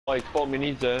Wait, 4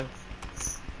 minutes there.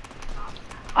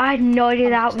 I had no idea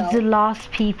that was the last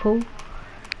people.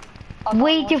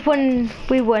 We just won.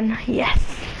 We won. Yes.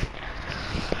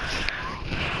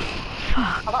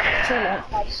 I got 2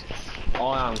 launch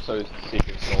I am so sick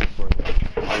of sulfur.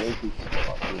 I love this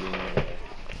stuff really.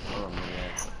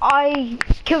 I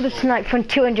killed a snipe from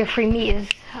 203 meters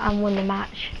and won the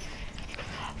match.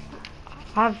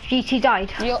 Have GT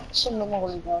died? You got some more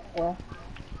work for.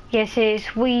 Yes, it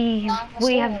is. We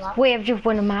have just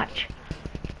won a match.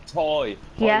 Toy.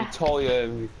 Yeah.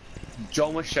 Toy.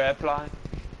 John was share play.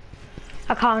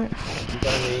 I can't.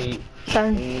 So.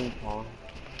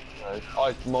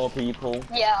 More people.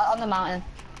 Yeah, on the mountain.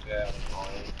 Yeah.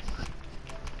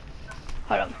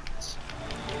 Hold on.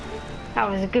 That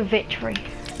was a good victory.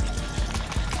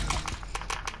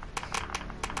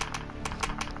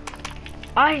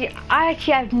 I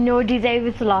actually have no idea they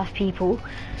were the last people.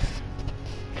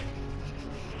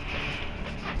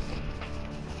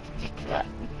 But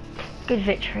good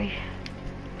victory.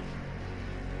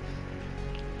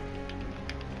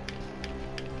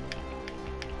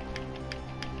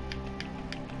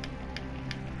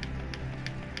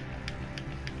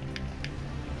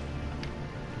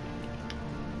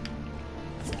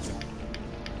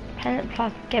 Pennant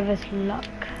Plus give us luck.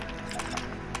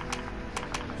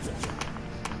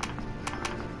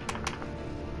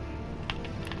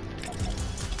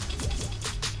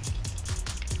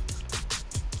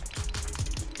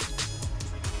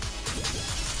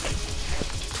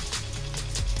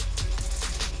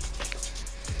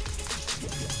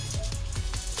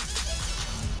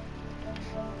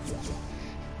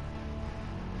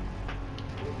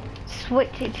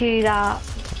 Switch it to that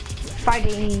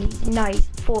Friday night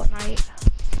Fortnite.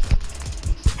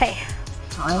 Hey.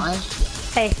 Time.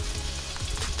 Hey.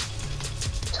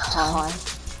 Time.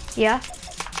 Yeah.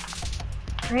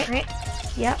 Right.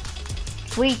 Yep.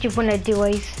 We just wanna do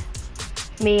is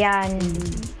me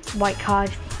and White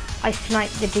Card. I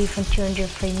sniped the dude from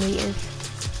 203 meters.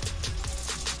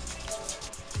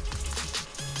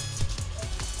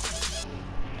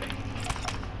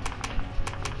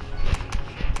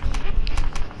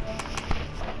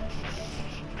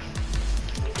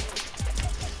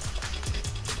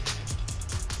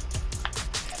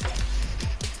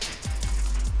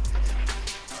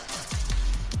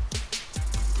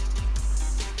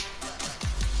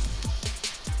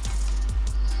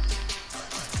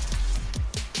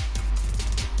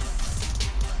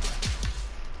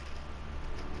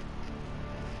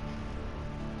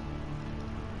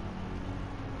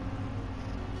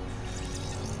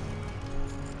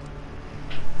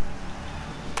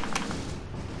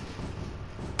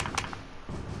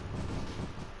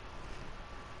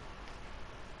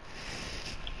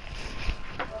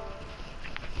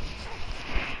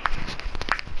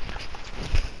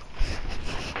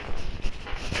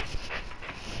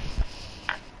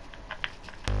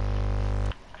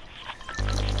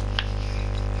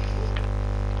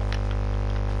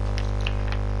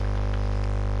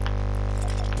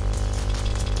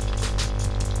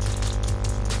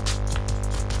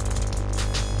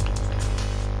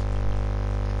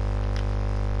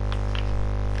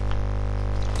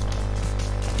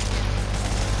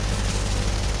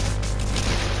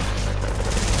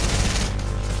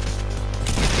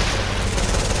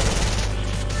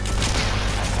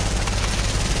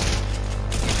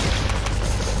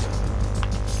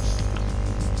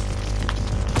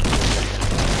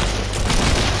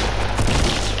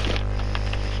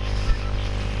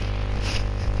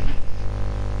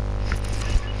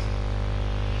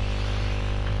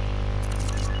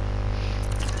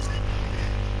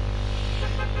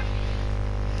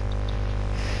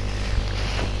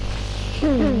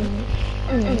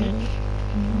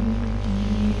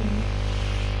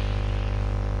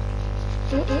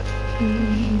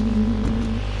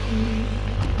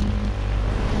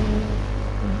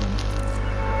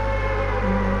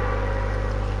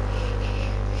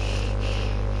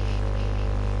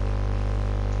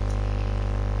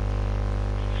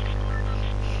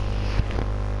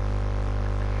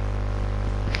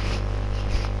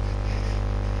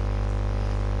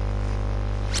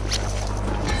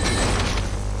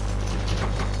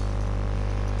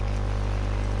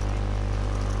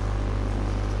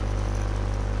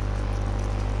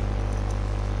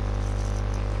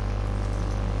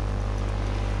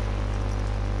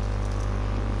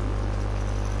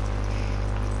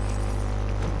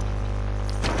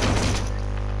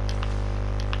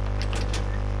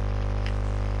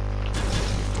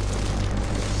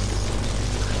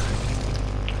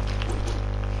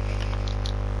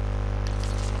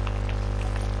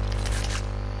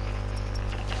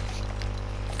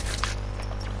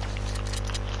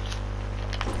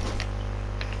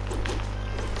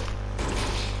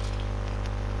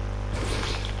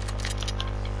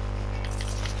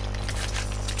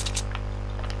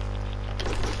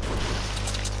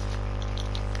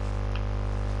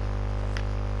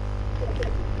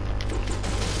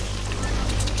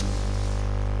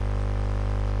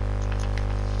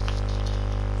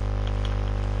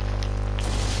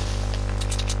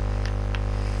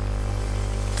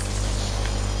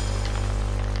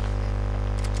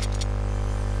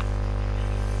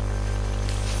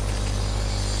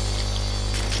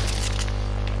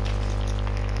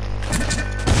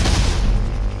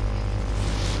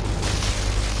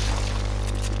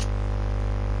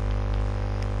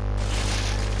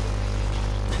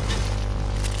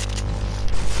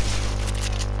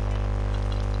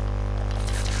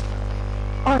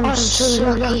 I'm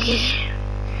so lucky.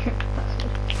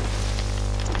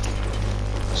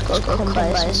 Just got to come by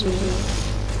this video.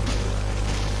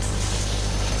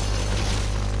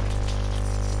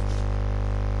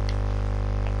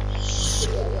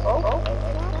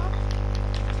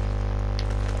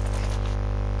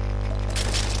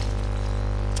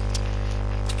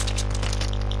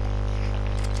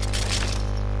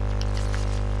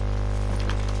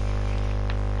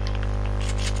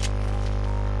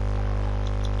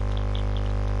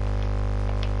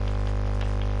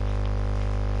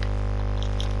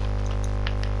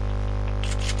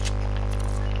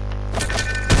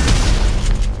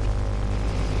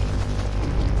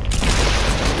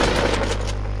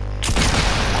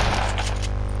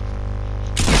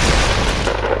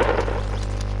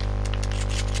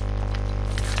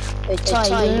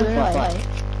 Ty, you wanna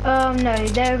fight? No,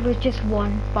 there was just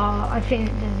one, but I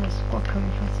think there's a squad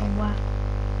coming from somewhere.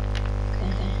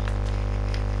 Okay.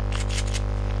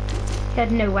 He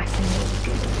had no weapon.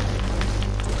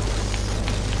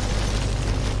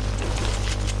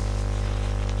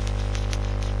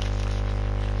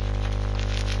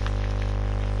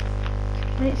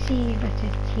 Let's see if it's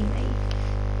his teammates.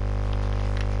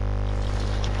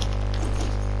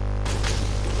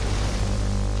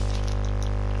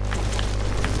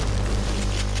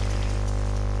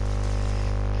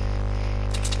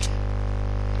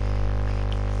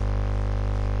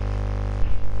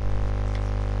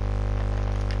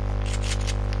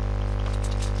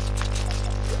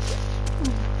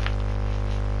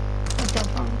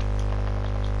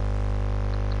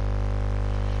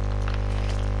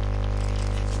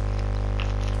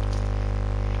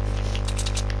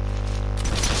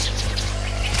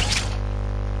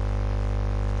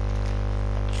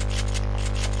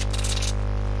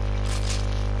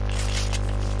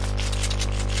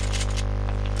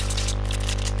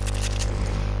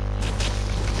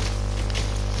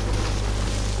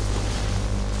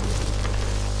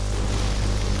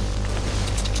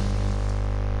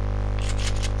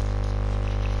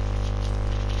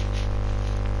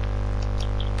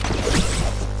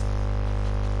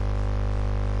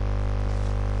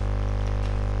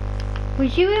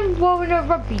 Was you involved in a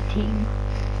rugby team?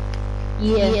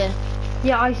 Yeah.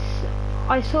 Yeah,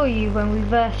 I saw you when we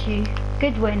versed you.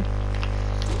 Good win.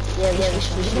 Yeah, we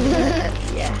should.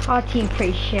 Yeah, our team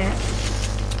pretty shit.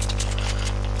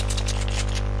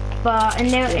 But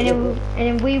and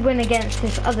then we win against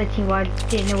this other team where I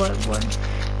didn't know what it was.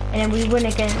 And then we win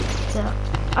against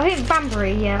I think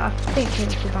Banbury. Yeah, I think it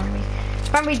was Banbury.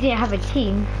 Banbury didn't have a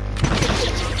team.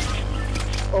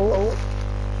 Oh.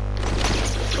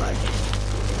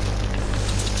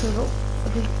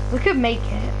 We could make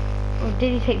it. Or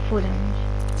did he take full damage?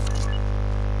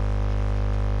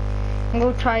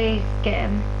 We'll try get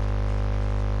him.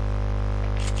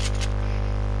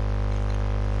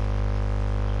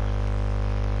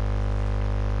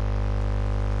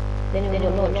 Then it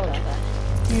will launch back.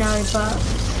 No, but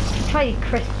try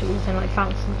crystals and like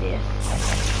bounce some DS.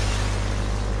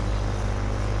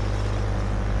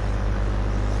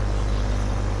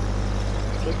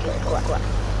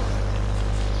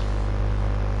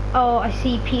 Oh, I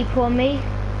see people on me.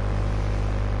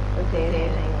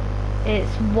 Okay.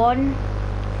 It's one.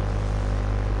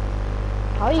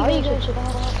 How are you going to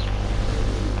that?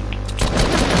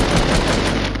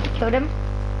 Killed him.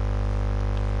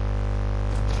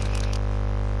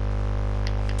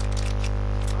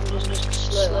 I'm just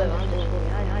slow.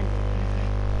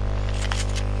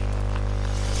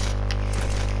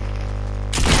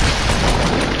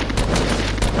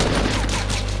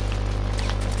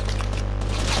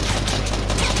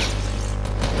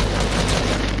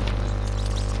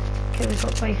 Okay, we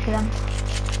got both of them.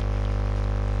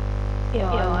 Yeah,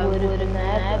 I would have been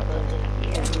there, but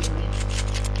yeah.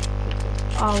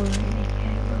 I'll make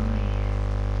it, will we?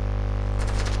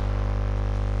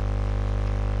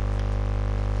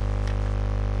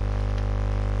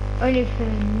 Only if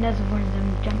another one of them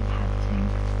jump pad thing.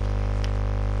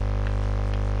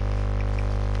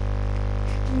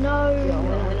 No.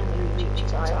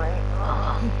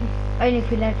 Only if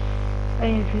we left.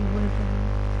 Only if we would have.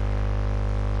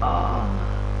 Oh.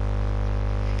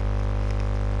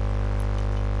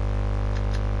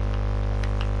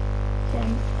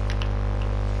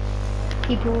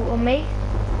 People on me?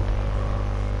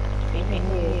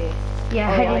 Yeah,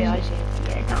 oh, heading. yeah, I see.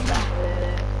 Yeah, down there.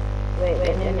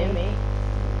 Wait, near me.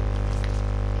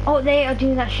 Oh, they are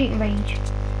doing that shooting range.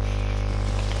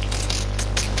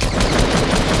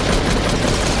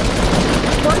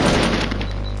 One.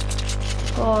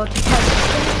 Oh,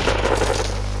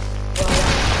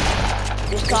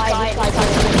 This guy.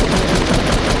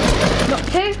 Not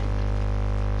two.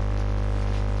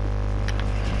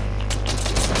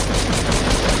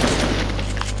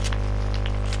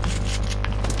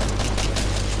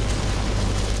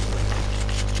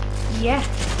 Yeah.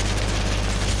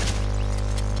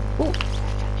 Oh,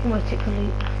 almost took a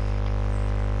loop.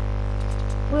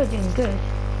 We're doing good.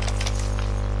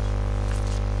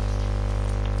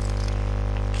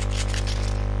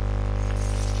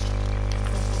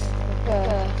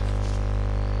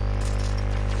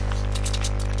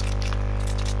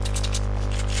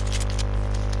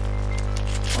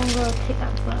 I'm gonna take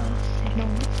that bus. Signal,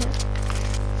 what's it?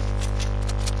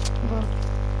 Well,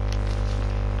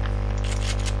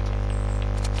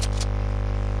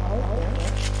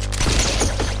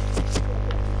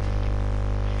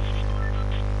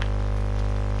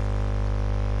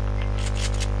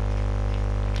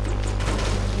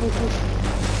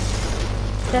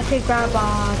 let's go grab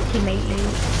our teammate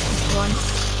loot, one,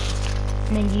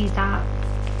 and then use that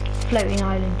floating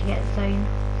island to get zone.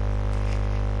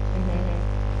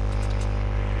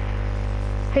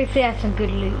 Hopefully I have some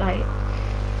good loot, like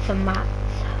some mats.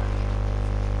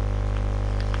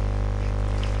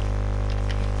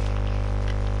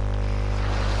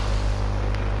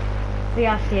 But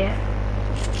yeah, I see it.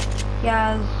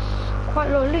 Yeah, there's quite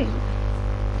a lot of loot.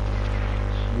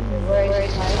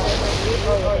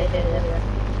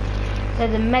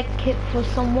 There's a med kit for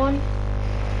someone.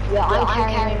 Yeah, I'm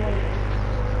carrying.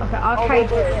 Okay, I'll carry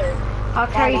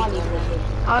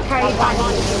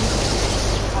bandages.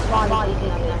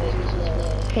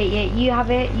 Okay, yeah, you have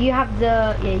it. You have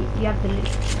the you have the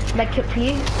med kit for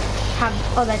you.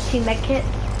 There's 2 med kits.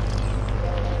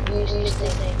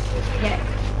 Yeah.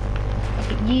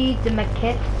 Okay, you use the med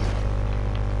kit.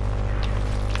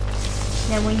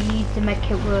 Then when you use the med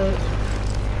kit, we'll.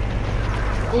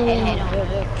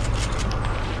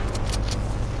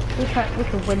 We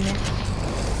can win this.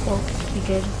 Well, be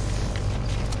good.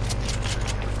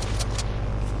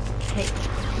 Okay,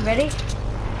 ready?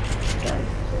 Go.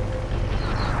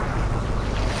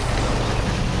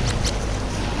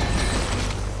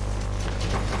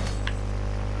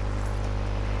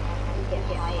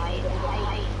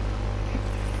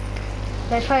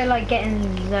 Let's try like getting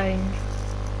in the zone.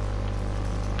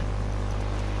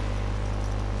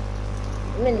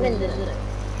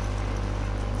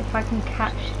 If I can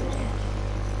catch this.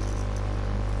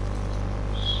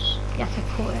 Yes, I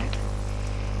caught it.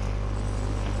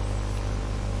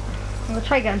 I'm gonna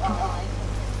try getting top.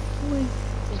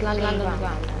 Just land on the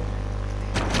ground.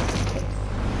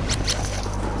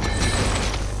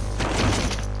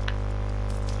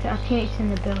 So our teammates in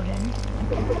the building.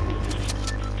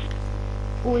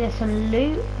 Oh, there's some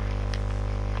loot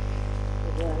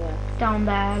down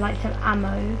there, like some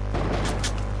ammo.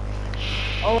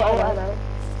 Oh, hello.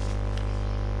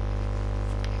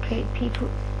 Okay, people.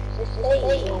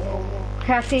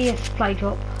 Okay, I see a supply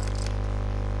drop.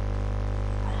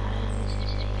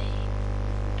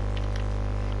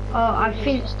 Oh, I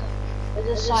think There's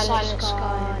a silent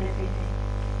sky and everything.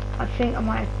 I think I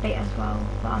might have bait as well,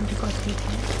 but I'm just gonna keep it.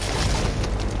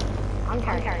 I'm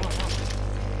carrying.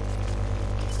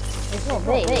 It's not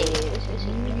bait.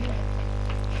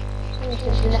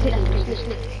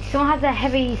 Someone has a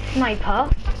heavy sniper.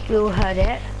 We all heard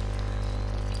it.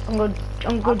 I'm gonna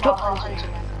drop.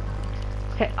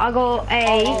 Okay, I got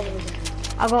a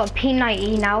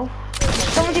P90 now.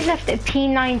 Someone just left a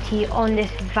P90 on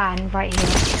this van right here.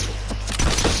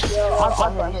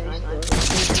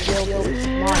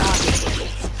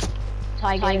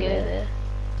 Tiger.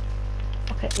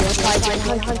 Okay. Tiger.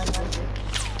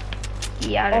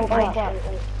 Yeah, I don't mind.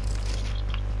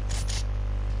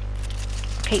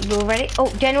 Okay, you all ready? Oh,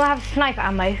 do anyone have sniper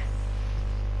ammo?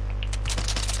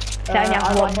 So I only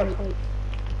have one.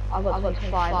 I've got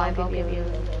 25. I'll give you.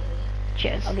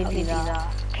 Cheers. I'll give you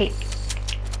that. Okay,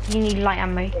 you need light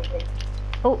ammo.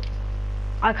 Oh,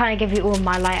 I kind of give you all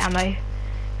my light ammo.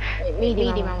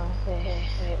 Medium ammo.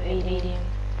 Medium.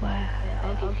 Where?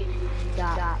 I'll give you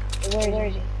that. Where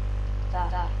is it?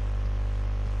 That.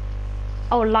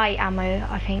 Oh, light ammo,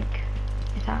 I think.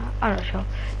 Is that? I'm not sure.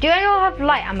 Do anyone have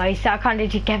light ammo? So I kind of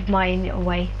just give mine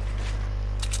away.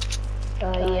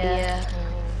 Yeah.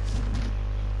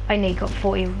 I only got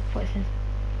 40. What's this?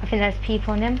 I think there's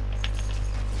people on him.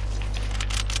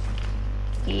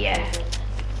 Yeah.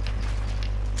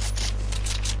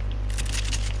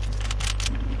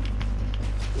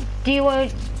 Do you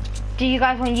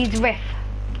guys want to use Riff?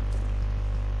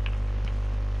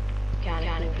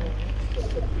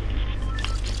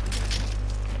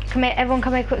 Come here, everyone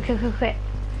come here, quick.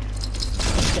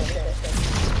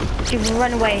 You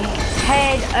run away.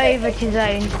 Head over to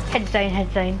zone. Head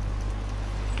zone.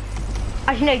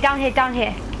 Actually no, down here. Down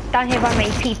here by me,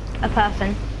 a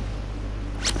person.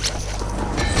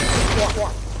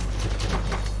 What?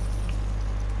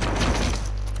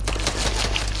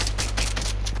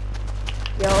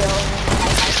 Yo.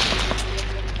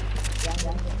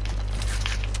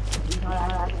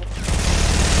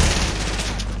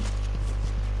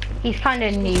 He's kind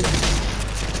of new.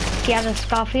 He has a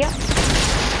scarf yet?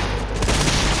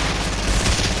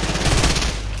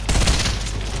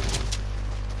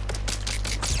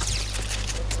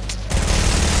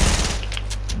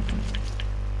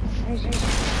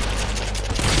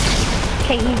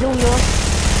 Okay, he's all yours.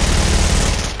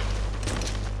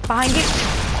 Behind you.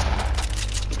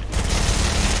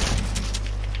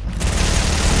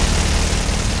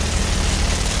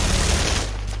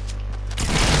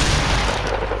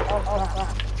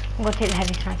 I'm gonna take the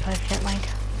heavy sniper if you don't mind.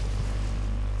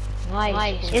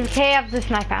 Nice. It's okay, I have the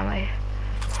sniper ammo.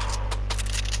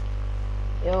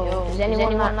 Yo, is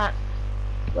anyone that?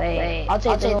 Wait, I'll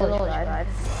take the launch pad.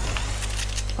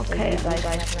 Okay.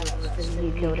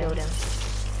 You killed him.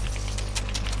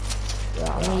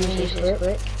 Yeah, I'm gonna use this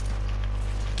quick.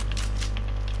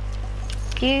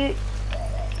 Do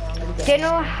you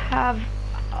not have...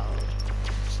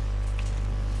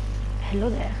 Hello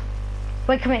there.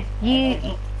 Wait, come here.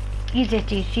 You use this,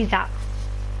 dude. Use that.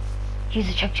 Use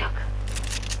the chug.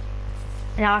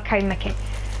 Now I'll carry my kit.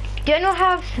 Do you not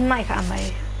have sniper ammo?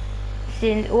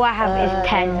 Since all I have is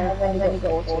 10. I've only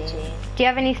got 14. Do you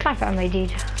have any sniper ammo,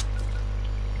 dude?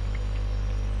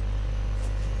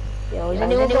 Yo, is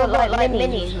anyone got like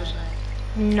minis or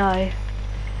something? No.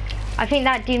 I think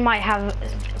that dude might have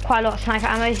quite a lot of sniper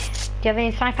ammo. Do you have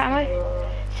any sniper ammo?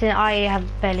 So I have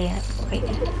barely. Wait,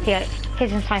 here,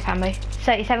 here's some sniper ammo.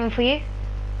 37 for you.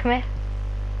 Come here.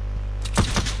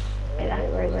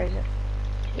 Where is it?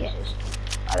 Yeah.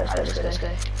 Let's go.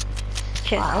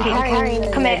 Cheers. I'm Okay,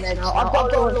 carrying come here. I've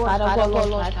got a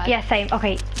launch pad. Yeah, same.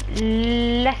 Okay,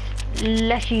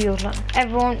 let's use your launch.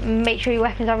 Everyone, make sure your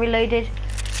weapons are reloaded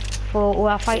for all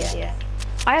our fights. Yeah.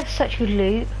 I have such good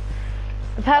loot.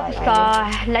 The purple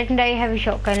scar, legendary heavy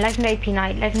shotgun, legendary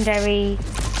P9, legendary.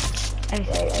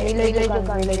 Reload the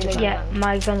gun. Yeah,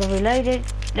 my guns are reloaded.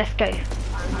 Let's go.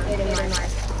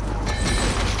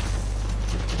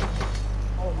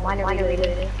 Mine are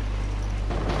reloaded.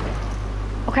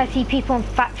 Okay, I see people in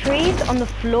factories on the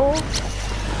floor.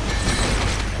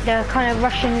 They're kind of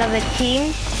rushing another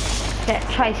team that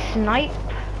tries snipe.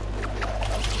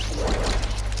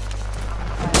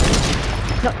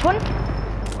 Knocked one.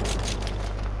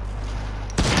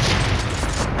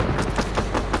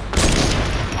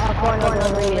 I've got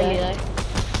another relay.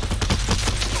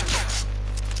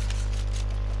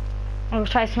 I'm gonna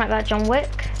try to snipe that John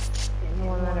Wick.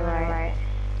 One on the right.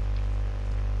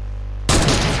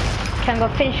 Okay, I'm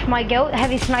gonna finish my guild.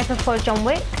 Heavy sniper for John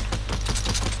Wick.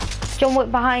 John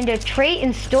Wick behind a tree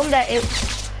in storm. That it.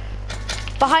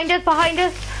 Behind us.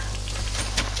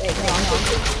 Wait, no,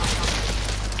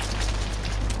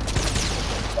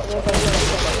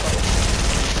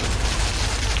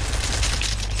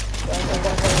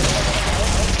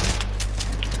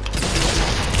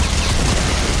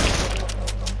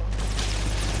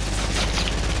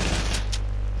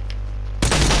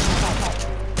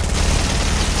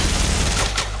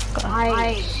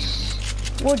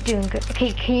 We're doing good.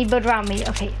 Okay, can you build around me?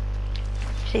 Okay.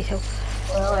 Say so.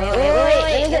 Wait,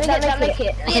 let me get that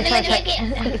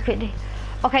medkit. Quickly.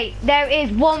 Okay, there is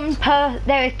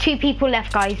two people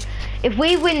left, guys. If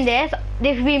we win this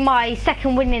will be my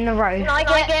second win in a row. Can I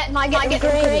get the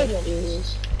grenade,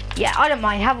 please? Yeah, I don't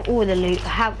mind. Have all the loot.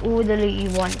 Have all the loot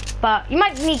you want. But you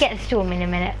might need to get a storm in a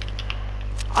minute.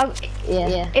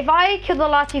 Yeah. If I kill the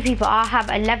last two people, I'll have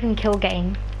 11 kill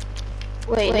game.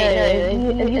 Wait,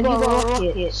 no. Have you got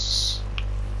rockets?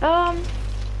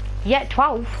 Yeah,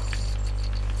 12.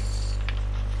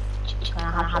 Can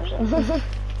I have some?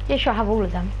 Yeah, sure, I have all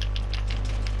of them.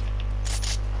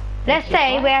 Let's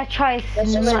say we're trying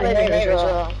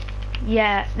to.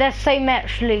 Yeah, there's so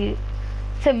much loot.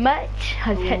 So much.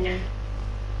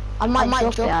 I might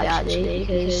drop it actually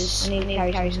because I need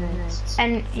to carry some meds.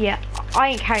 And yeah, I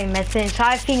ain't carrying medicine, so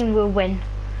I think we'll win.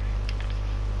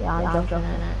 Yeah, I'm dropping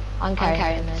it. I'm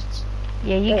carrying meds.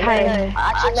 Yeah, you carry.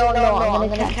 Actually, no, I'm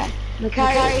gonna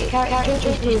carry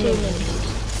 2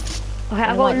 minutes. Okay,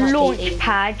 I've got a launch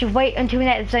pad. Just wait until we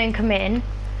let the zone come in,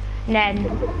 and then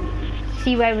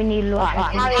see where we need launch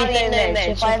pad.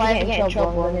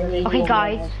 Okay,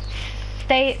 guys,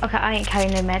 stay. Okay, I ain't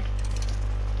carrying no med.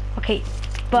 Okay,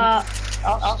 but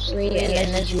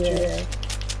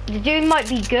the dude might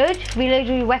be good. Reload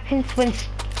your weapons when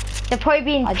they're probably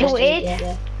being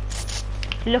tilted.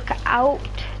 Look out!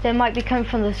 They might be coming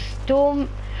from the storm.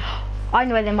 I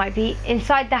know where they might be.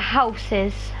 Inside the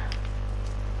houses.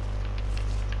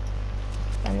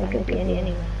 And they could be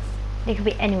anywhere. They could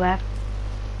be anywhere.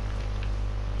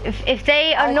 If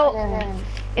they are not,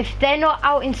 if they're not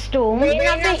out in storm. No.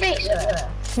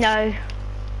 No.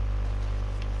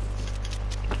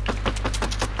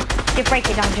 You break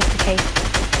it down just in case.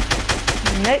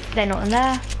 Nope, they're not in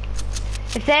there.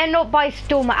 If they're not by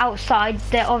storm or outside,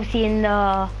 they're obviously in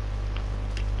the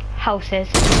houses.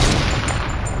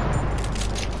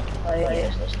 Oh,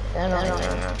 yeah.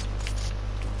 No.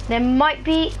 They might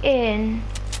be in...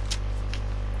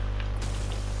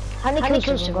 How many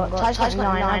kills have you got? Ty's got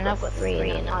 9, I've got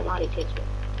 3, and I kids.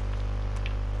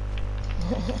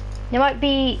 They might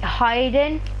be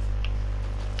hiding.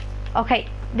 Okay,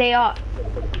 they are.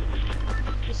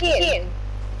 You see him?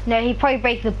 No, he probably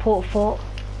breaks the port fort.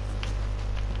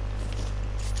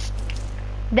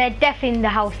 They're definitely in the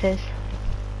houses.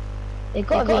 They've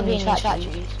got to be in the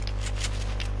factories.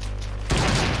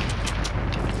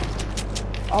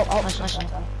 Oh, nice.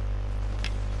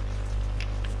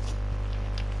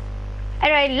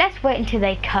 Anyway, let's wait until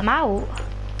they come out.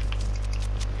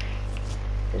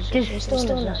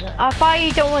 I thought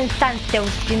you don't want to stand still,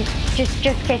 just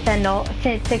in case they're not,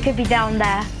 since they could be down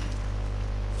there.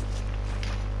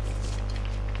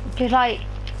 Just like...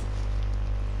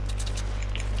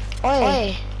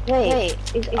 Oi, wait,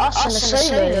 it's us and the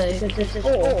solo, because there's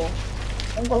 4.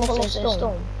 I'm gonna lost the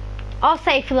storm. I'll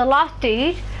say for the last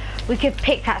dude, we could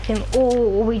pickaxe him,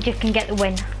 or we just can get the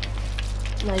win.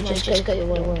 No, just get the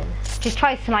win. Just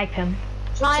try to snipe him.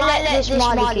 Try and let this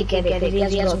Marley get it,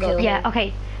 because he hasn't got a kill. Yeah,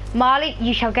 okay. Marley,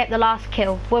 you shall get the last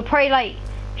kill. We'll probably like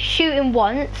shoot him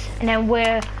once, and then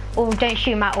or don't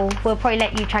shoot him at all. We'll probably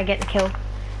let you try and get the kill.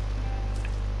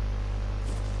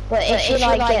 But if you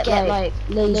like get like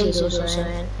lasers or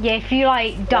something. Yeah, if you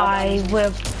like die,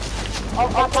 we'll...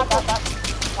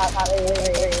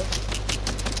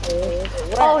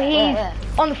 Oh, he's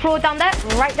on the floor down there,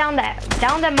 right down there.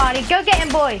 Down there, Marley. Go get him,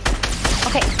 boy.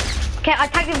 Okay, I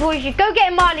tagged him, boys. Go get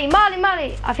him, Marley.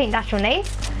 Marley. I think that's your name.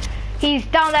 He's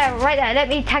down there, right there. Let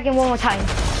me tag him one more time.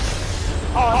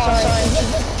 Oh,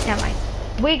 sorry. Never mind.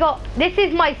 This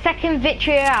is my second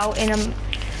victory out in a...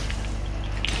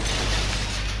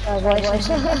 Sorry,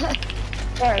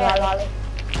 Marley.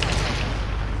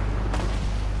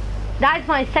 That is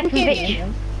my second victory.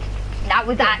 That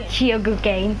was actually a good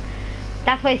game.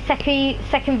 That's my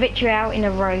second victory out in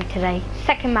a row today.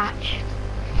 Second match.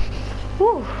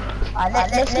 Woo.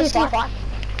 Let's do that.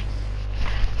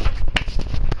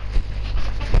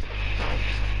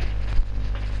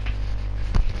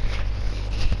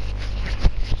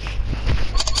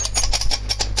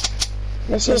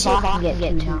 Let's see if I can get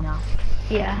two now.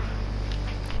 Yeah.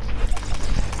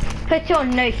 Put it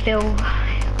on no fill.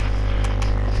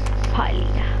 Party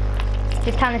leader.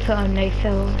 Just trying to put on no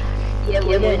fill. Yeah,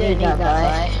 we don't need that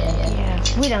guy.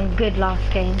 Yeah. We done good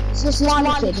last game. Is this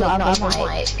my kid not on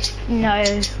mic? No.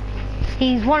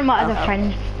 He's one of my other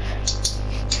friends.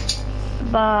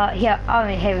 But yeah, I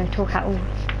don't hear him talk at all.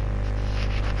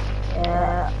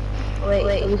 Yeah.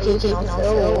 Wait, we keep on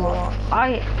Phil or...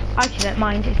 I actually don't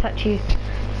mind, it's up to you.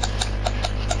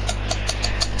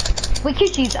 We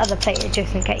could use other players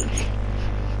just in case.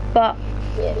 But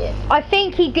yeah. I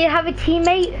think he did have a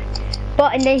teammate,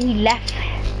 and then he left.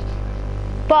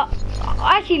 But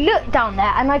I actually looked down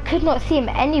there and I could not see him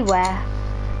anywhere,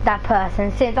 that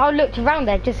person, since I looked around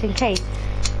there just in case.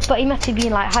 But he must have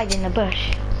been like hiding in the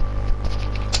bush.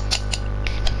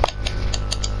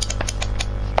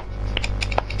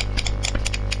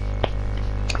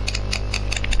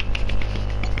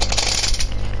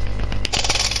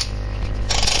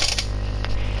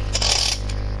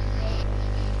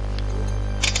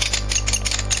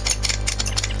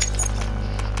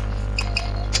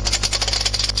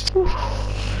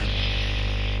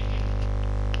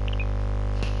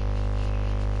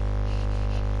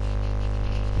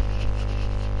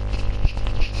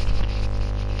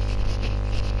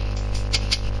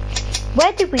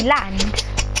 Where did we land?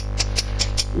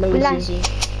 Lazy.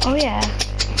 Oh yeah.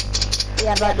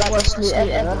 Yeah, like the worst loot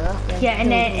ever. Yeah,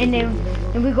 and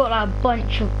then we got like a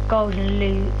bunch of golden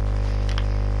loot.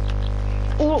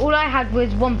 All I had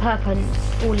was one purple and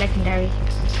all legendary.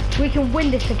 We can win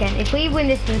this again. If we win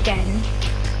this again,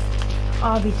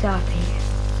 I'll be so happy.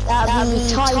 That would be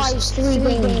times 3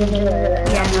 wins in a row.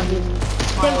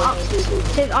 Yeah.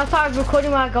 Since I started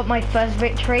recording when I got my first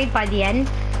victory by the end,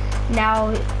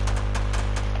 now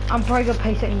I'm probably gonna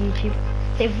post it on YouTube.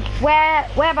 So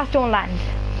where about Dawn land?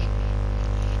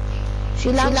 She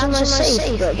lands on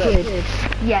safe, but good.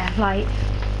 Yeah, like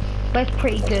that's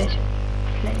pretty good.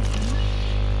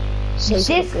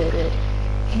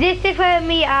 This is where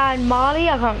me and Marley,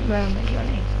 I can't remember your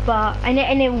name, but and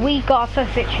then we got our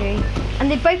first victory, and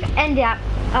they both ended at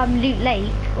Loot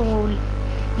Lake or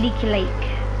Leaky Lake,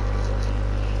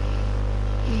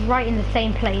 right in the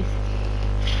same place.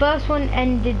 First one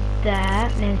ended there,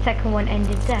 and then the second one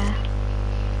ended there.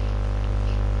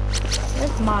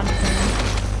 Where's Marley?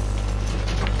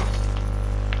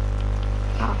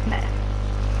 Oh, no.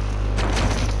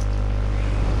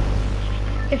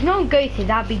 If no one ghosted,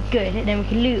 that'd be good, and then we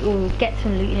can loot or get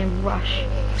some loot and then rush.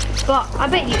 But I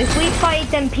bet you, if we fight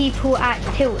them people at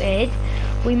Tilted,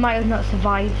 we might have not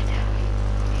survived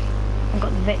and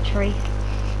got the victory.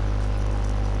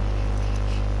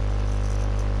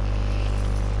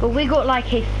 But we got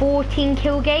like a 14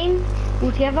 kill game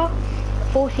altogether.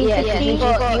 14, Yeah, 15. you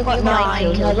got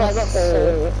 9 kills, I got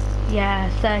 4. Yeah,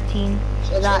 13.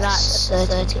 So that's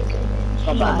 13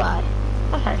 kills. Not bad.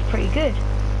 That sounds pretty good.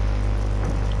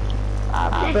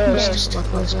 First gun.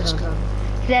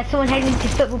 So there's someone heading to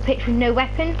football pitch with no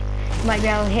weapon. You might be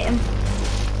able to hit him.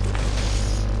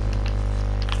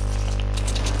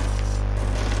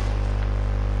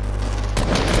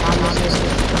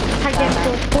 Tag him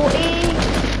for 40.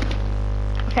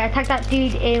 Okay, I tagged that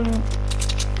dude in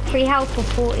 3 health for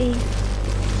 40.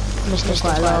 Missed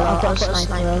quite a lot. I've got a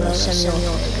sniper, semi-auto.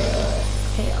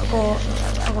 Okay, I got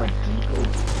a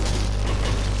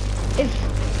deagle.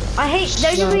 I hate, the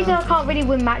only reason I can't really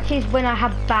win matches when I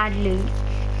have bad loot.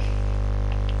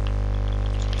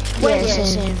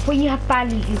 When you have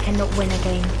bad loot, you cannot win a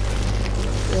game.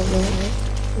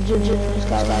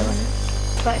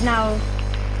 But now,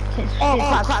 since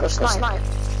crap, snipe.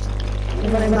 You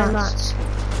got any mats?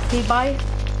 do you buy? You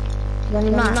got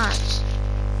any mats?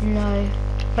 No.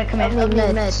 But come I here. need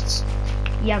meds.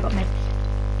 Yeah, I got meds.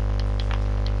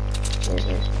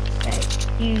 Okay,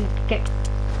 you get.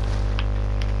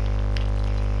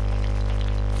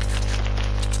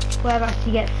 Whereabouts do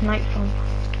you get sniped from?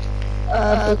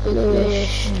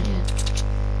 Bluish.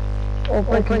 Or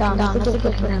breaking down.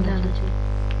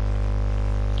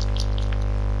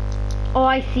 Oh,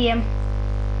 I see him.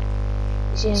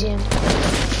 See him.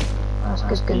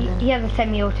 That's good. He has a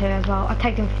semi-auto as well. I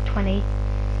tagged him for 20.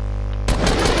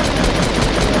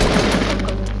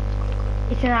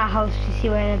 It's in our house. You see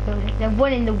where they're building. There's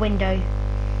one in the window.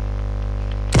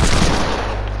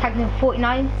 Tagged him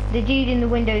 49. The dude in the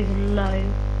window is low.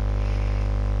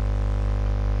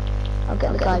 I'll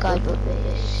get the guy with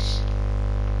this.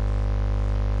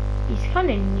 He's kind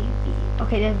of newbie.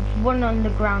 Okay, there's one on the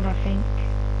ground, I think.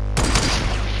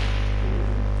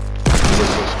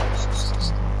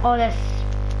 Oh, there's...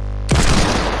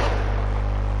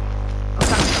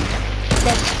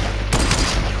 Okay.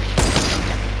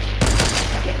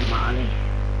 Get money.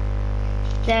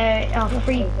 There are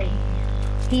 3.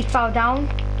 He fell down.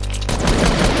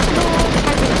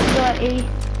 30.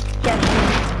 Yes.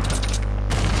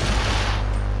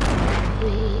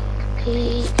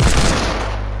 Peek.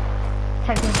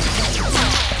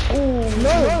 Oh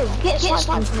No! Get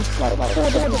sniped from like 4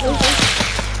 different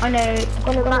places. I know.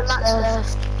 I've got mats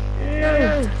left.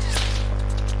 No!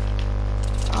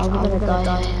 Oh, we're gonna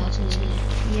die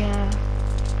here. Yeah.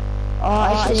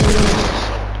 Oh,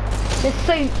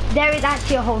 There is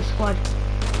actually a whole squad.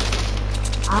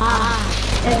 Ah!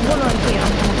 There's one on here.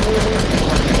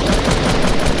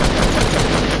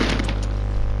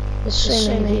 There's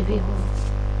so many people.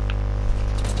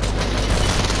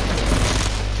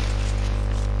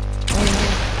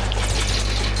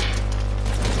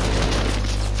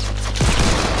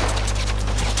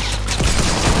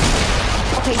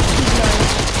 Okay, keep going.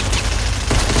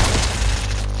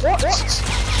 What?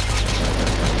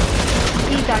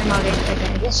 He's down my list,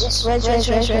 okay. Yes. Res.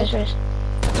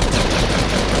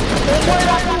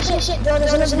 Shit.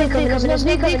 There's another vehicle.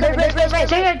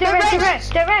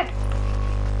 Don't rev.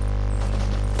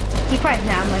 He pressed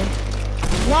now, man.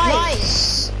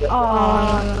 Nice!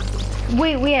 Oh,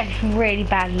 we had really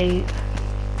bad loot.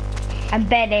 And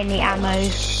barely any ammo.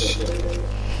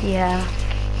 Yeah.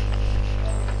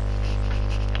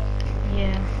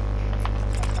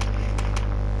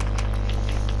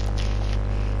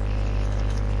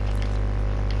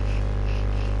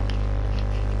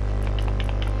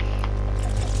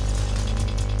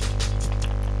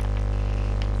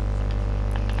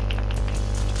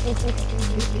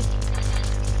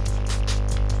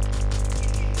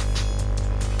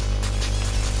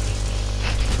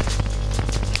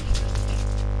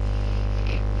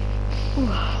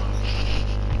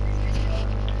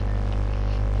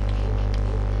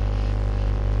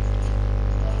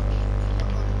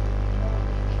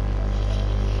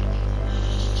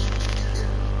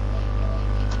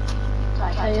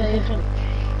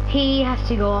 He has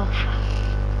to go off.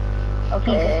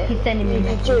 Okay. He's sending me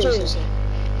messages.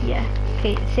 Yeah.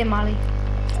 Okay, see Molly.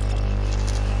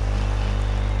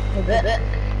 Wait.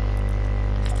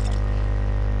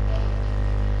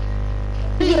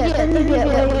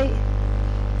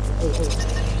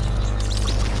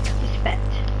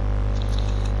 Respect.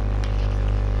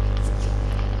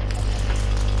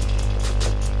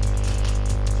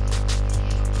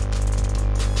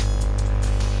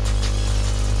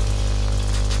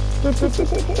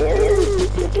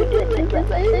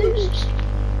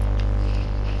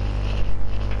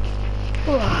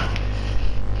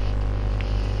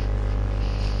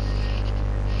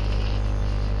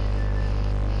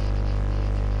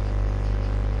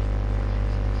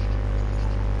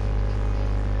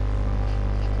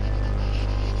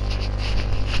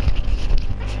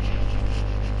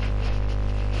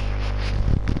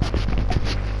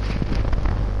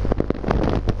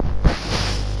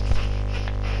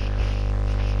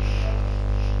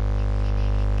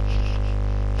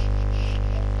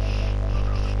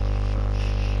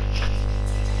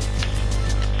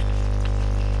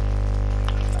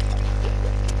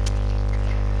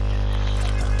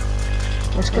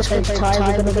 Let's go so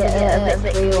tired, we're gonna get a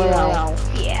victory royale.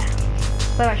 Yeah.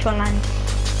 Where actually land?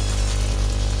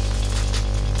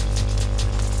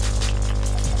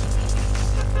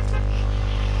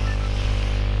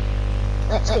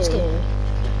 Let's go.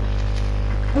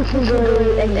 We can go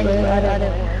anywhere, I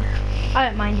don't mind. I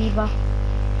don't mind either.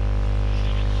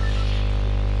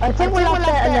 I think we'll have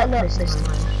better luck this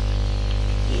time.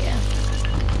 Yeah.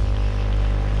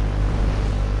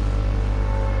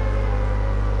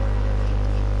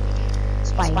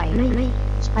 Spine me.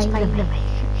 Spine me.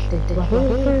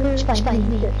 Spine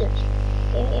me.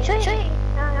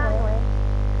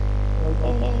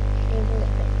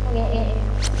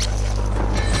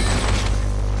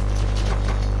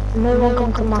 No one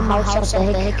come to my house,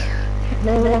 I beg.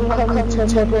 No one come to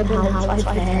my wooden house,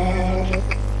 I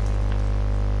beg.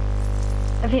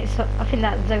 I think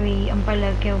that Zoe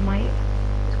umbrella girl might.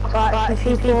 Right,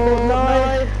 people,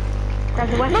 no. Grab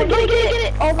the weapon. No, get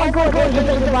it! Oh my god,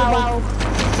 wow.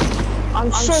 I'm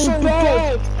so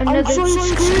dead. I'm so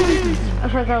screwed. I'll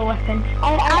try to go a weapon.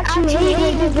 I actually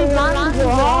hit the land.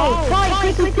 Wow.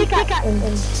 Guys, take a pick at him.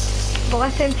 But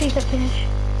weapon, please, I finish.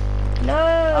 No!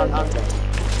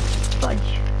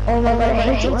 Fudge. Oh my god, I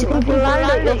hate it when people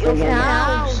land at your freaking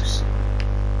house.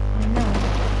 I know.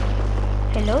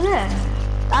 Hello there.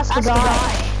 That's the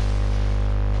guy.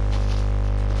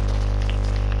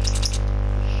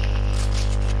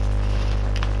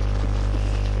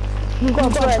 You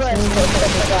got a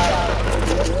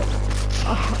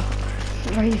Oh,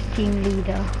 race team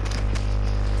leader.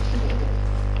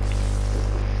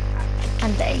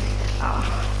 And they.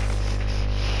 Oh.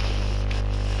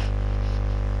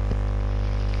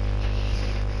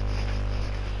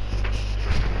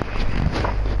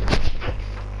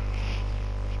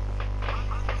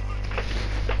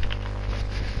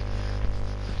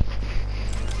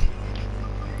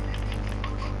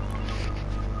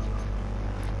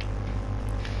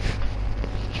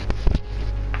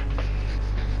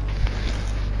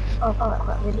 Oh,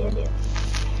 crap, really idiot.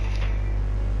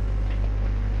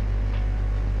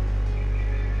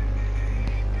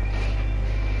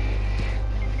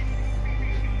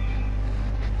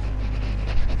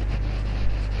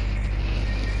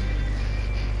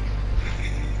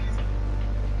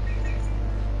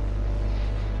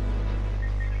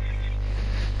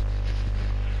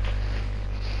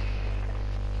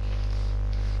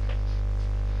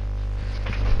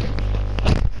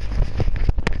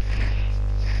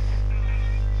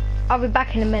 I'll be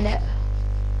back in a minute.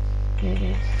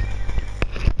 Okay.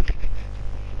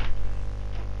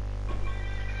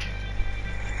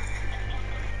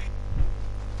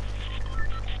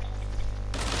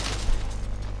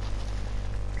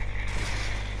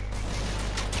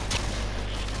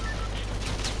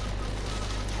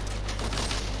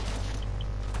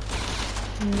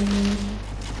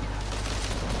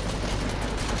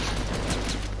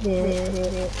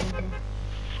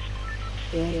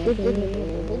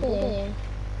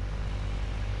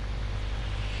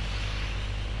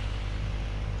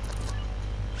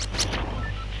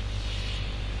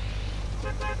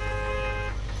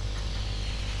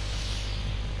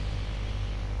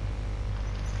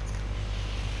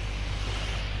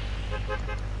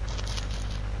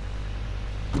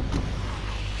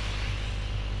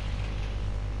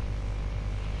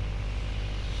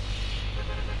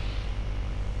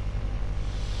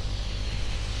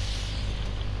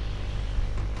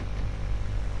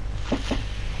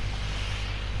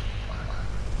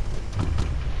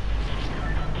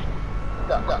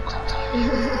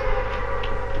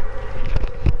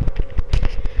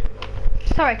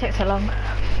 Sorry it took so long.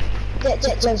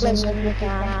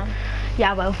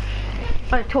 Yeah, I will.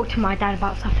 I'll talk to my dad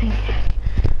about something.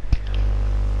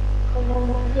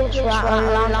 Yes,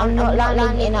 right, I'm not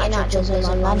landing in actual business,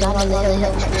 I'm landing on the hill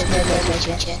next to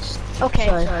the chest. Okay.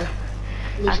 So,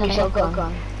 at least I've got a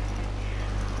gun.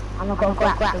 And I've got a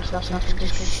grapple, so I have to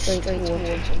just go straight towards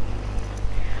him.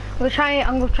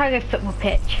 I'm gonna try to go football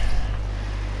pitch.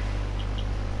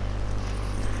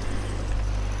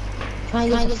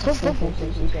 Can I get some football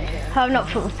pitch? Not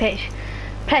football pitch.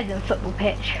 Pleasant football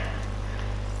pitch.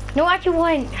 No, I actually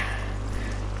want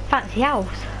fancy house.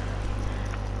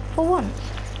 For once.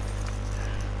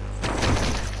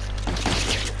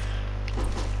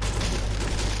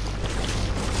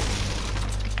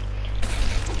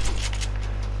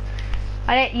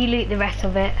 I let you loot the rest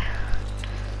of it.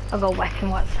 I've got a weapon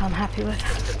once I'm happy with.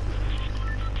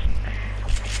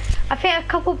 I think a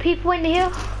couple people in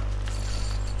here.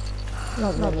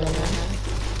 Not really.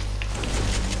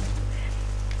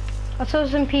 I saw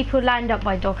some people lined up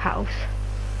by doghouse.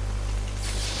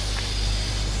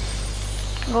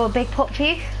 Got a big pot for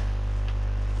you.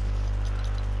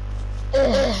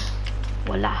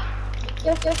 Voila.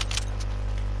 Yep.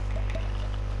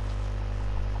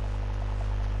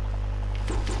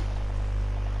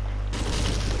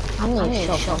 I need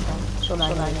a shotgun. That's all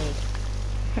I need.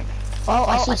 Oh,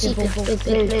 I see people. Big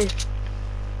blue.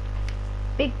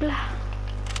 Big blue.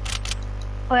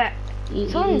 Oh yeah.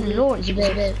 Someone's launched. He's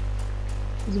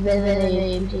a bit of a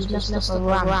noob. He's messed up a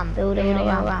ramp. Building a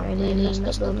ramp. Really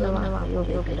messed up building a ramp. You'll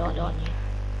be good on you.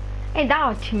 Ain't that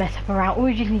hard to mess up around. All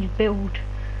you just need to build.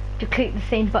 To click the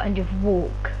same button, just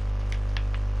walk.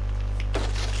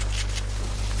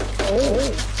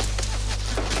 Oh.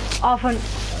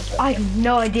 I had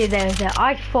no idea they were there.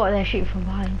 I thought they were shooting from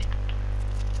behind.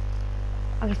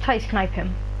 I could try to snipe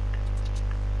him.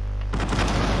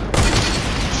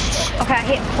 Okay, I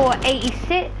hit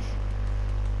 486.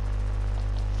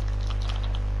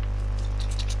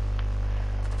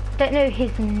 Don't know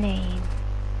his name.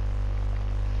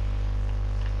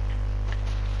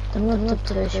 I'm not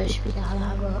to push because I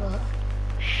have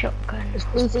Shotgun.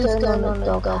 Who's going on the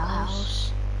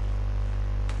doghouse?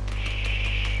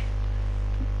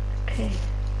 Okay.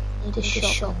 Need a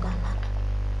shotgun.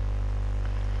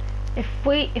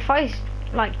 If I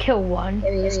like kill one.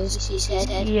 There he is. He's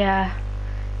head. Yeah.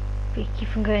 We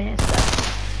keep on going and stuff.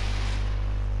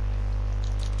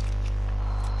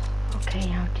 Okay,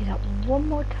 now do that one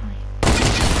more time.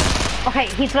 Okay,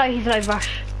 he's low,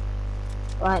 rush.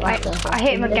 Right, I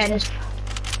hit him again.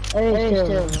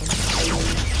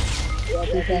 Yeah,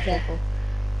 be careful.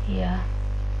 Yeah.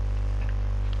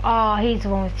 Oh, he's the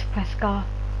one with suppressed scar.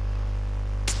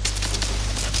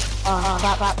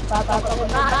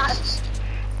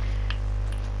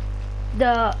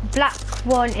 The black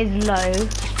one is low.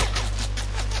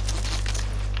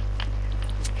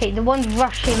 Okay, the one's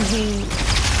rushing who...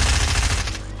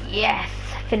 Yes!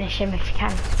 Finish him if you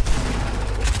can.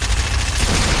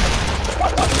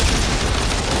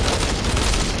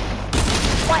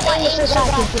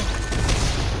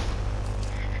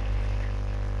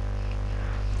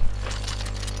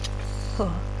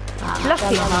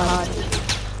 Lucky.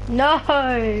 No!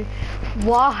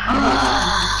 Why?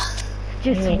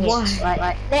 Just one.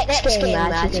 Right. Next game,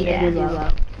 man, you're gonna do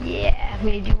well. Yeah,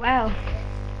 we do well.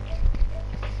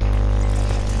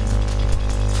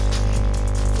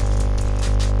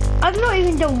 I've not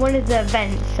even done one of the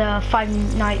events,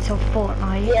 5 nights of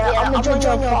Fortnite. Yeah, I'm gonna join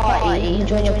your party. You can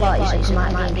join your party so you can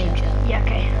come out of game chat. Yeah,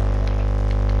 okay.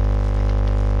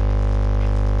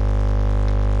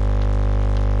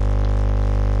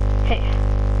 Hey.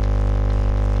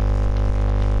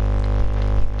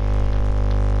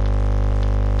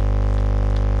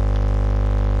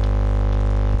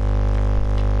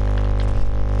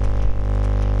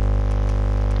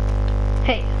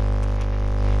 Hey.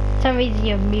 For some reason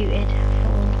you're muted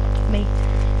for me.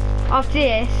 After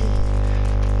this,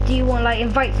 do you want like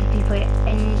invite some people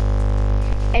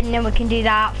and then we can do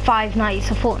that 5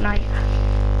 nights of Fortnite.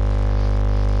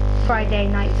 Friday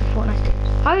nights of Fortnite.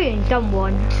 I haven't done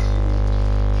one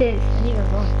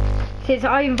since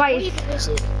I invited.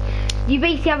 You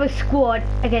basically have a squad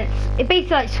against. It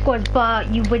basically like squads, but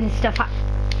you win stuff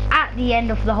at the end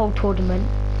of the whole tournament,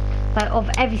 like of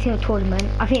every single tournament.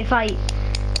 I think it's like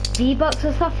V-Bucks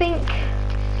or something.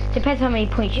 Depends how many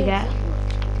points you get.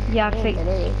 Yeah, I think.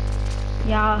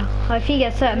 Yeah, I think you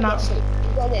get a certain amount. You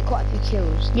gotta get quite a few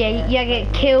kills. Yeah, you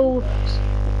get killed.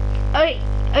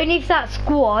 Only if that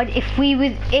squad, if we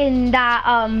was in that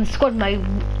squad mode,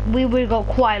 we would have got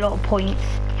quite a lot of points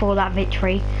for that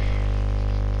victory.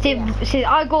 So,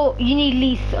 you need at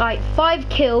least like 5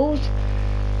 kills.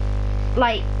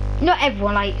 Like, not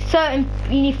everyone, like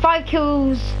you need 5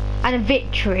 kills and a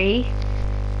victory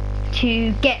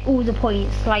to get all the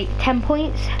points, like 10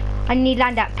 points. I need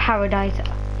land at Paradise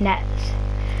nets.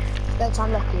 Third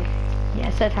time lucky. Yeah,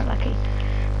 third time lucky.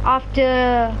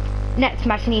 After next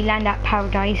match, I need land at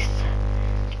Paradise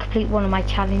to complete one of my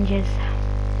challenges.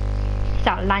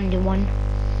 Start landing one.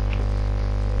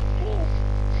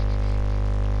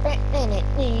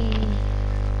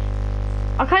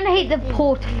 I kind of hate the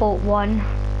Porta Fort one.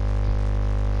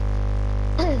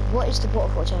 What is the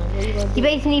Porta Fort challenge? What are you gonna do? You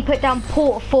basically put down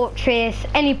Porta Fortress,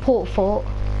 any Porta Fort,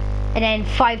 and then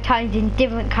 5 times in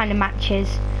different kind of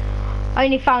matches. I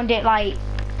only found it like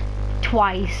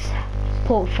twice,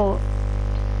 Porta Fort,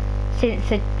 since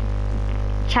the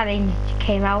challenge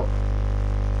came out.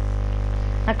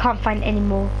 I can't find any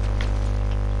more.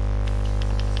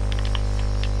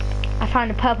 I found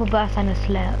a purple burst and a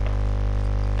slurp.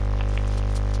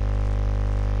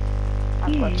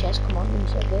 I've got a chest, come on, you're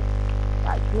so good.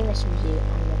 Like, you want to use it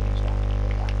and then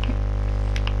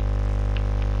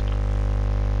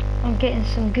I'm getting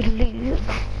some good loot.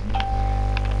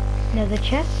 Another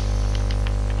chest.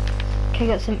 Okay,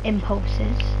 got some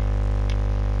impulses.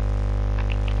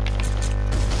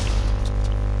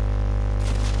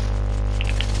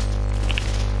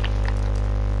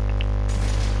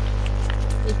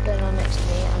 He's going on next to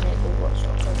me and it will watch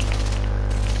shotgun.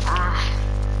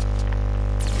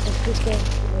 If he's going to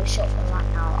give me a shotgun right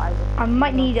now, I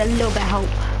might need a little bit of help.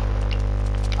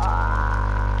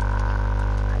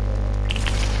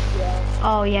 Yeah.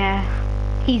 Oh yeah,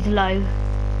 he's low.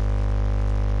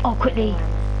 Oh, quickly.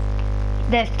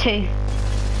 There's 2.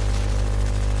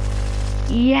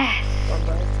 Yes.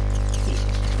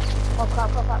 Oh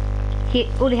crap.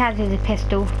 All he has is a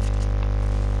pistol.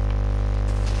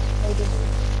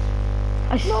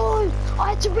 No! I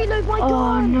had to reload my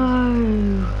gun! Oh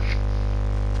no.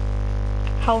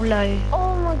 How low?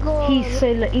 Oh my god. He's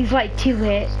so low. He's like 2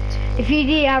 hits. If you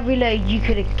didn't have reload, you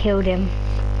could have killed him.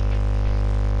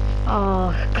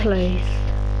 Oh, close.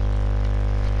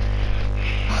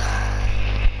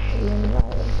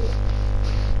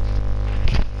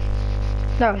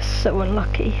 That was so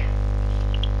unlucky.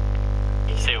 Did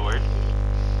you say a word?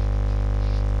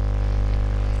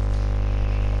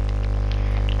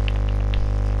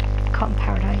 Cotton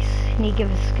Paradise. Can you give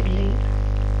us good loot?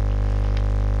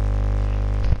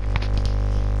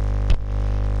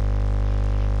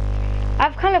 I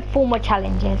have kind of 4 more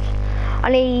challenges. I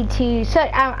need to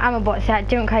search ammo bots at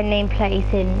different kind of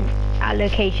nameplates in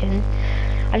locations.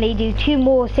 I need to do 2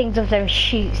 more things of them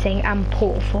shooting and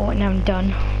Porta Fort, and I'm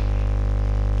done.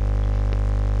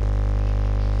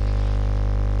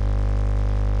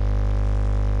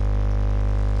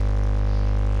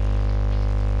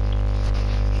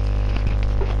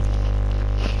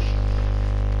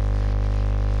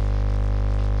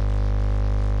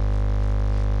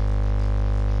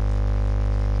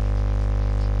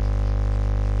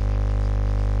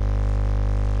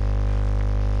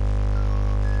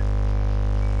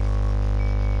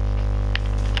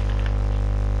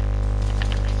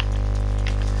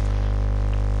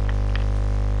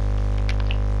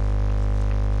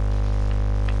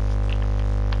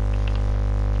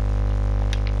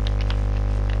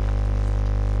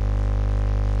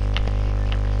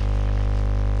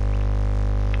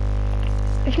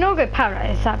 If not go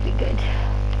Paradise, that'd be good.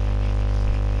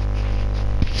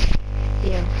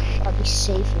 Yeah, that'd be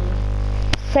safe.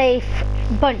 Safe,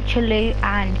 bunch of loot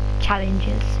and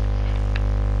challenges.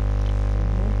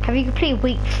 Have you completed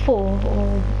week 4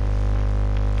 or?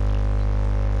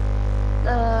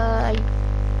 Yeah,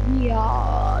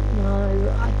 no,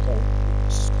 I don't.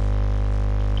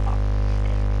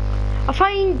 I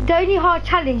find the only hard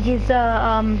challenge is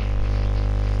the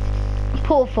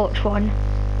Porta Fort one.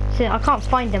 So I can't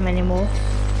find them anymore.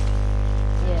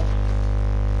 Yeah.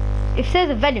 If there's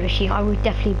a vending machine, I would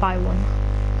definitely buy one.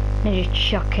 And just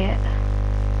chuck it.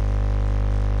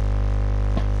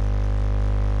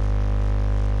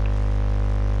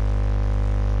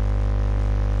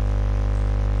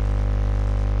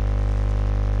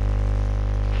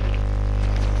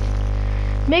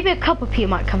 Maybe a couple of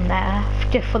people might come there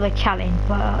just for the challenge,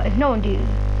 but if no one do,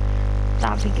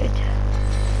 that'd be good.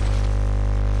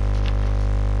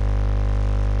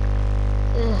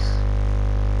 A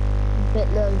bit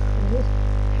low.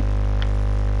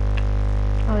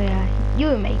 Oh yeah, you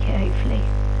will make it hopefully.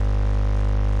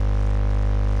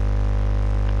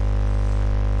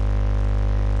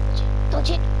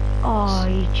 Dodge it. Oh,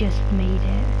 you just made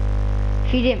it.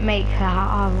 If you didn't make her,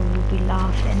 I would be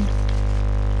laughing.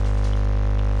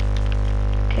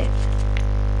 Okay.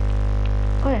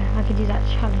 Oh yeah, I could do that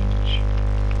challenge.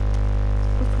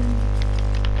 Open.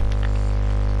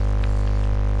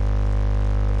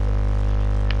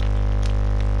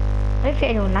 I don't think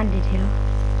anyone landed here.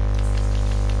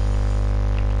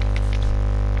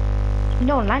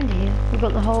 No one landed here. We've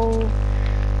got the whole...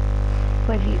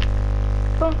 Where have you...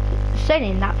 Well, it's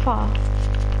only in that far.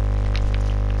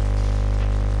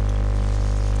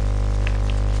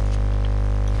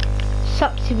 It's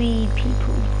up to be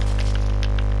people.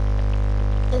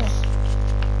 Ugh.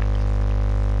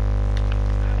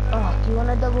 Do you want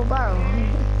a double barrel?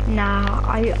 Nah,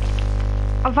 I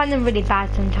find them really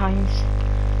bad sometimes.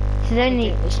 So they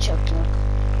only. This chocolate.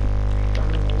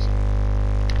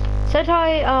 So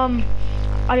I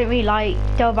don't really like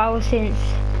double barrel since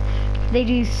they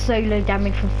do so low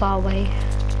damage from far away.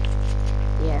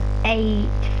 Yeah. 8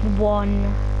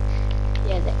 1.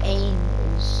 Yeah, the aim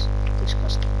is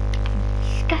disgusting.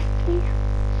 Disgusting.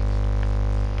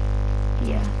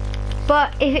 Yeah.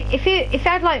 But if it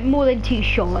had like more than 2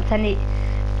 shots and it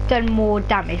done more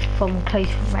damage from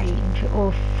close range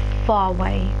or far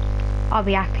away, I'll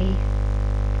be happy.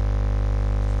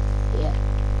 Yeah.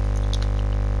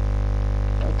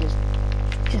 Like this.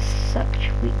 Just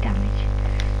such weak damage.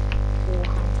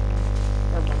 400.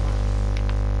 Never mind.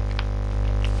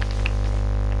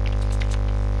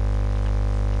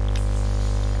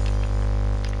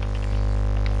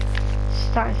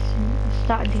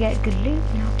 Starting to get good loot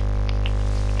now.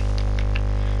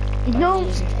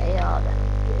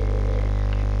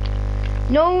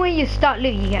 No, when you start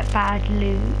loot, you get bad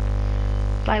loot.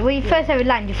 Like when you first ever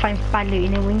land, you find bad loot,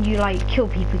 and then when you like kill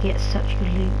people, you get such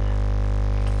good loot.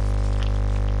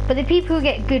 But the people who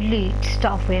get good loot to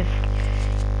start off with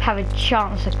have a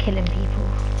chance of killing people.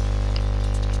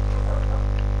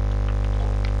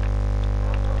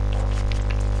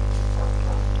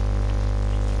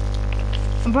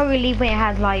 I'm probably leave when it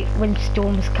has like when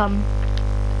storms come.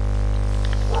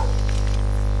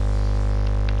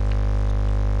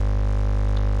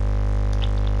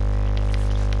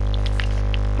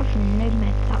 I've no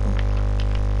med that one.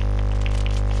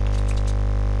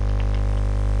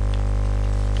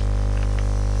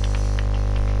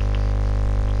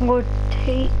 I'm gonna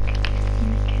take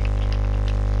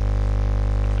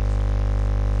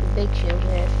The big shield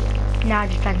here, if you know. now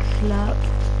just like slurp.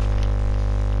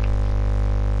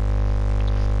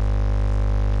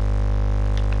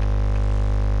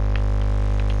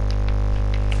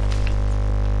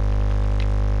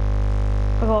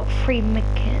 I got 3 mid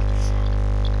kits.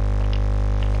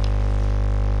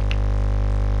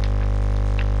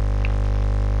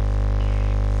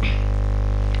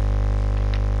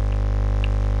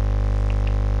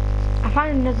 I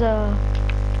found another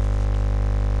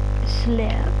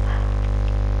slip.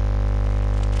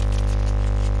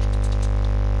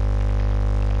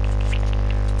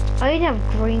 I only have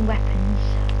green weapons.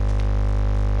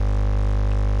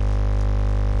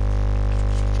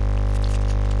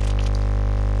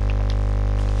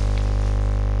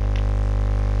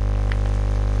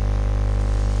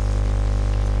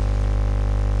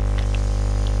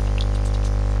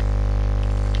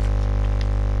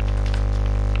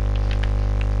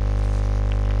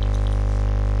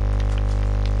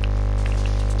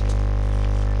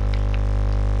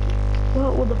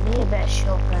 All the Need a better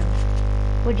shotgun.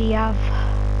 what do you have?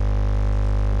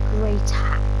 Great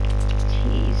hat.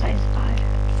 Jeez, that is bad.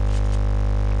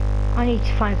 I need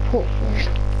to find a port for it.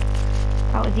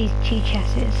 Out of these 2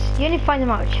 chests. You only find them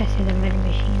out of chests in the vending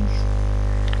machines.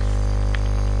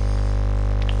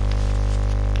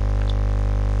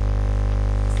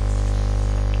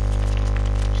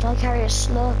 Shall I carry a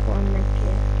slurp or a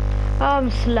medkit?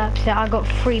 Slurps it. I got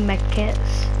 3 med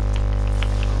kits.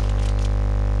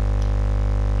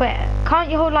 Wait,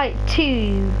 can't you hold like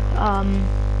 2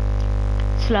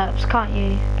 slurps, can't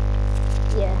you?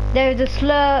 Yeah. There's a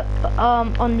slurp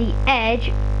on the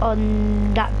edge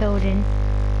on that building.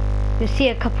 You'll see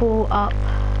a couple up.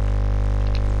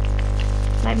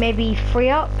 Like maybe 3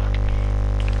 up.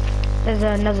 There's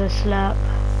another slurp.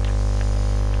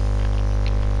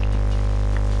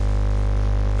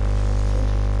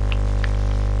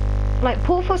 Like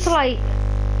port force are like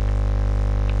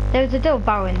there's a double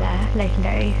barrel in there,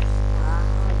 legendary. I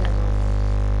don't know.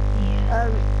 Yeah. I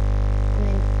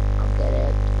mean, I'll get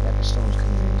it. But the storm's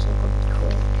coming in, so I'll be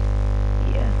quick.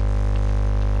 Yeah.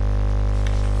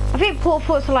 I think port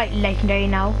force are like legendary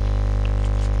now.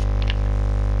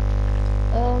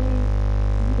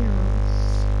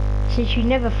 Yes. Since you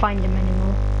never find them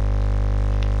anymore.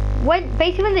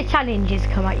 Basically when the challenges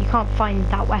come out, you can't find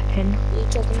that weapon. You're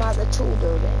talking about the tool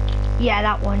building? Yeah,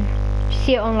 that one. You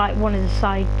see it on like one of the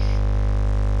sides.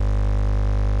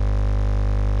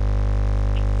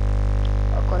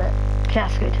 I've got it.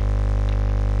 That's good.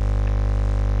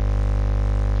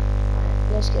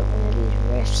 Right, let's get one of these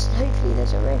rifts. Hopefully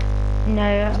there's a rift. No.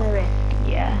 There's no rift.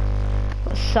 Yeah.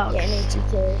 What sucks. Get an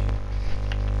ATK.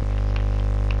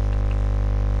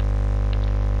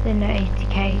 There's no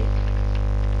 80k.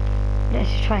 Let's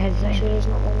just try head zone. Sure there's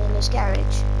not one in this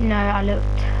garage. No, I looked.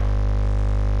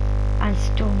 And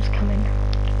storm's coming.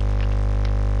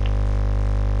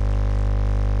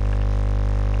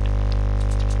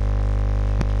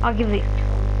 I'll give it.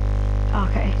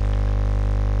 Okay.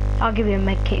 I'll give you a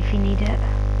med kit if you need it.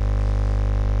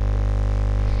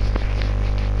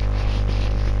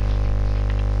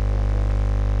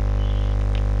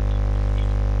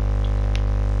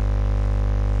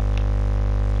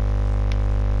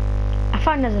 I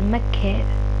found another med kit.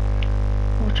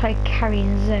 We'll try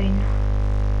carrying zone.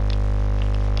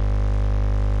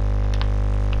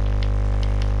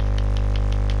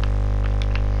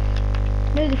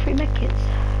 No, the free med kits.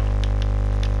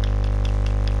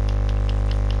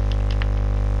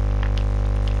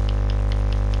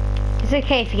 It's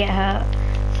okay if you get hurt,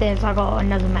 since I got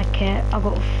another med kit. I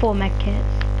got 4 med kits.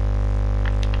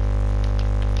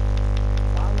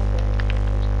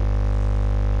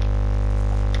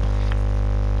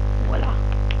 Voila.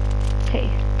 Okay.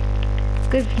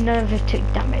 Good, none of us took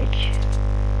damage.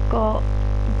 Got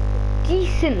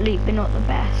decent loot, but not the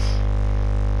best.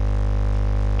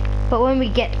 But when we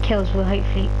get kills, we'll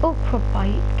hopefully... Oh, crop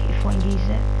bike, if one use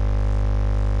it.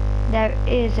 There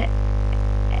is a...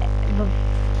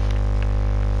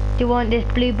 Do you want this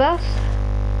blue bus?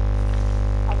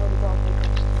 I've already got a blue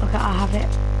bus. Okay, I have it.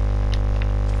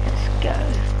 Let's go.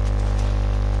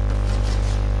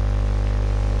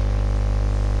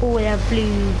 Oh, they're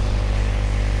blue.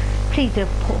 Please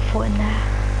don't put 4 in there.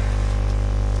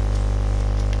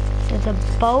 There's a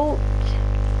bolt.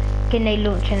 Grenade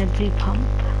launcher and a blue pump.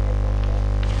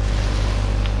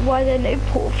 Why are there no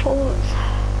port forwards?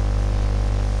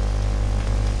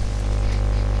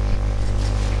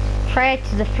 Try it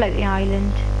to the floating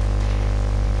island.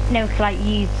 Then we can like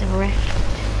use the rift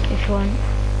if you want.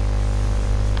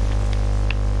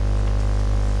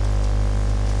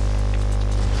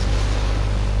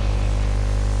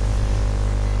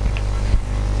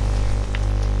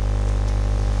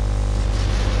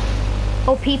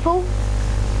 Or people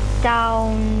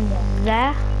down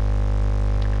there.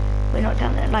 We're not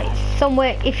down there, like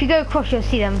somewhere. If you go across, you'll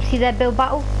see them. See their build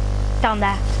battle? Down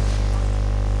there.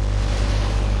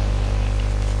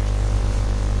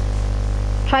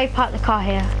 Try to park the car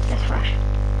here. Let's rush.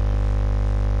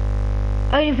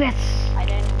 Only bets. I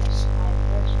don't understand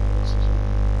this.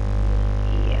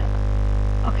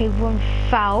 Yeah. Okay, one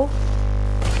foul.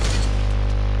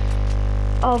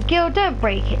 Oh, Gil, don't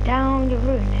break it down. You'll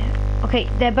ruin it. Okay,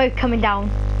 they're both coming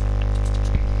down.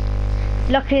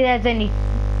 Luckily, there's only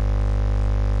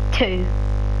 2.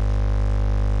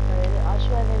 I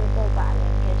swear they were both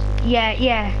battling.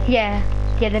 Yeah.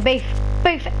 They're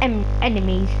both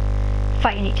enemies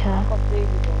fighting each other. I've got blue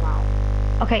people now.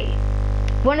 Okay,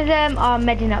 one of them are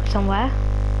medding up somewhere.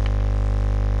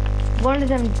 One of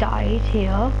them died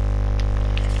here.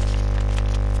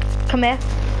 Come here.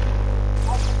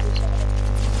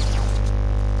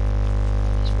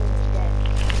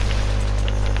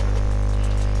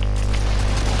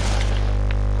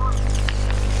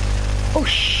 Oh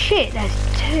shit, there's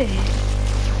 2.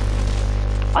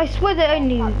 I swear that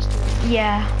only...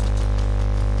 Yeah.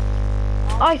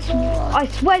 I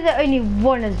swear that only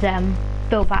one of them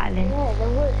built battling. Yeah, there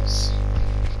was.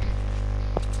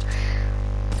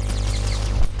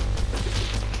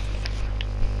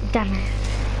 Damn it.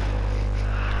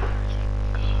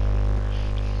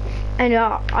 And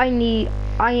I need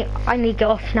to get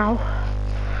off now.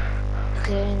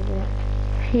 Yeah.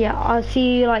 Yeah, I'll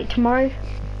see you like tomorrow.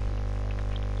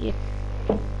 Yeah.